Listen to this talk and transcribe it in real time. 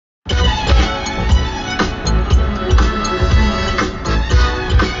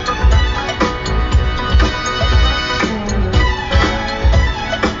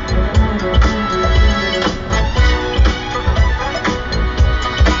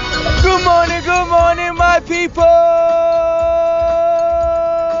people!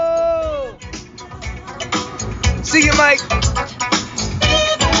 Sing it, Mike.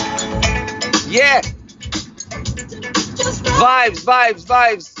 Yeah.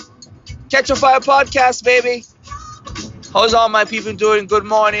 Vibes. Catch a Fire podcast, baby. How's all my people doing? Good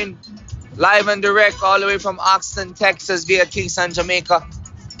morning. Live and direct all the way from Austin, Texas via Kingston, Jamaica.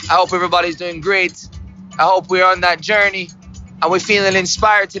 I hope everybody's doing great. I hope we're on that journey and we're feeling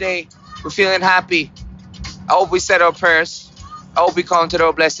inspired today. We're feeling happy. I hope we said our prayers. I hope we counted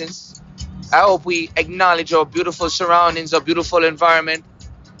our blessings. I hope we acknowledge our beautiful surroundings, our beautiful environment.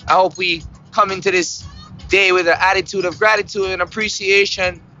 I hope we come into this day with an attitude of gratitude and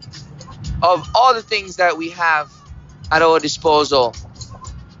appreciation of all the things that we have at our disposal.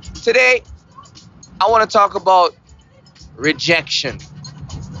 Today, I want to talk about rejection.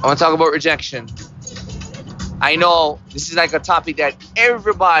 I know this is like a topic that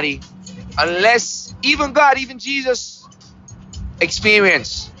everybody, unless even God, even Jesus,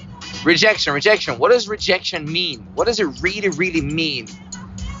 experience. Rejection. What does rejection mean? What does it really mean?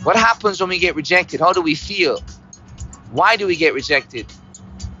 What happens when we get rejected? How do we feel? Why do we get rejected?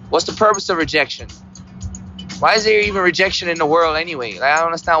 What's the purpose of rejection? Why is there even rejection in the world anyway? I don't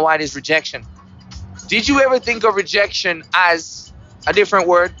understand why there's rejection. Did you ever think of rejection as a different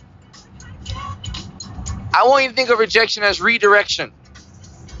word? I want you to think of rejection as redirection.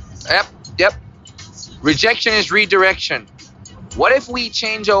 Yep. Rejection is redirection. What if we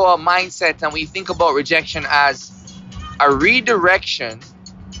change our mindset and we think about rejection as a redirection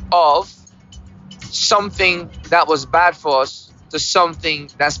of something that was bad for us to something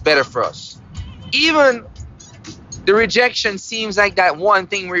that's better for us? Even the rejection seems like that one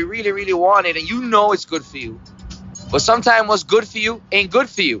thing we really wanted and you know it's good for you. But sometimes what's good for you ain't good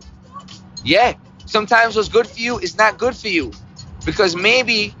for you. Yeah, sometimes what's good for you is not good for you. Because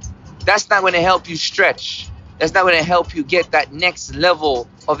maybe that's not going to help you stretch. That's not going to help you get that next level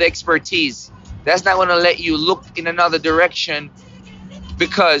of expertise. That's not going to let you look in another direction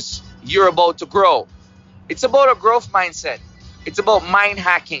because you're about to grow. It's about a growth mindset. It's about mind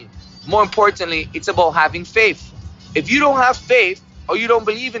hacking. More importantly, it's about having faith. If you don't have faith or you don't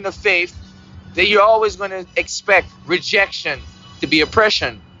believe in the faith, then you're always going to expect rejection to be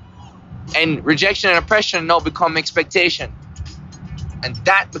oppression. And rejection and oppression now become expectation. And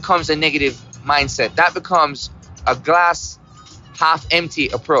that becomes a negative mindset. That becomes a glass half empty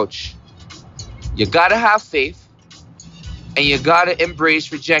approach. You got to have faith and you got to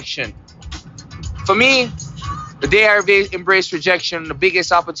embrace rejection. For me, the day I embraced rejection, the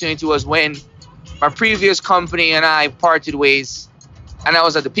biggest opportunity was when my previous company and I parted ways, and I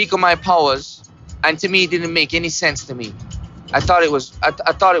was at the peak of my powers, and to me it didn't make any sense to me. I thought it was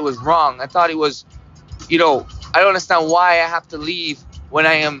wrong. I thought it was, I don't understand why I have to leave when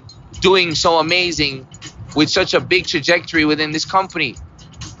I am doing so amazing with such a big trajectory within this company.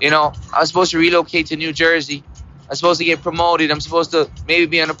 I was supposed to relocate to New Jersey. I was supposed to get promoted. I'm supposed to maybe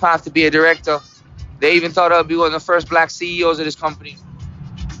be on the path to be a director. They even thought I'd be one of the first black CEOs of this company.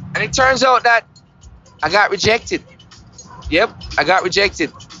 And it turns out that I got rejected. Yep, I got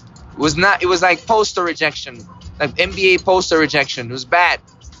rejected. It was like poster rejection, like NBA poster rejection. It was bad.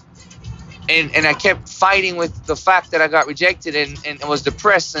 And I kept fighting with the fact that I got rejected and was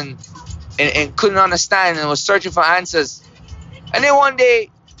depressed and couldn't understand and was searching for answers. And then one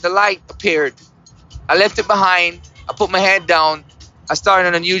day, the light appeared. I left it behind. I put my head down. I started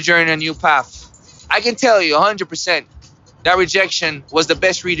on a new journey, a new path. I can tell you 100% that rejection was the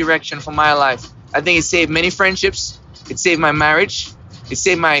best redirection for my life. I think it saved many friendships. It saved my marriage. It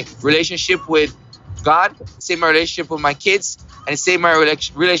saved my relationship with God. It saved my relationship with my kids. And it saved my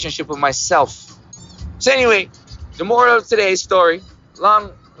relationship with myself. So anyway, the moral of today's story,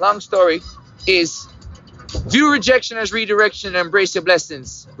 long story, is view rejection as redirection and embrace your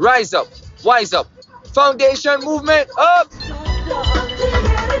blessings. Rise up. Wise up. Foundation movement up.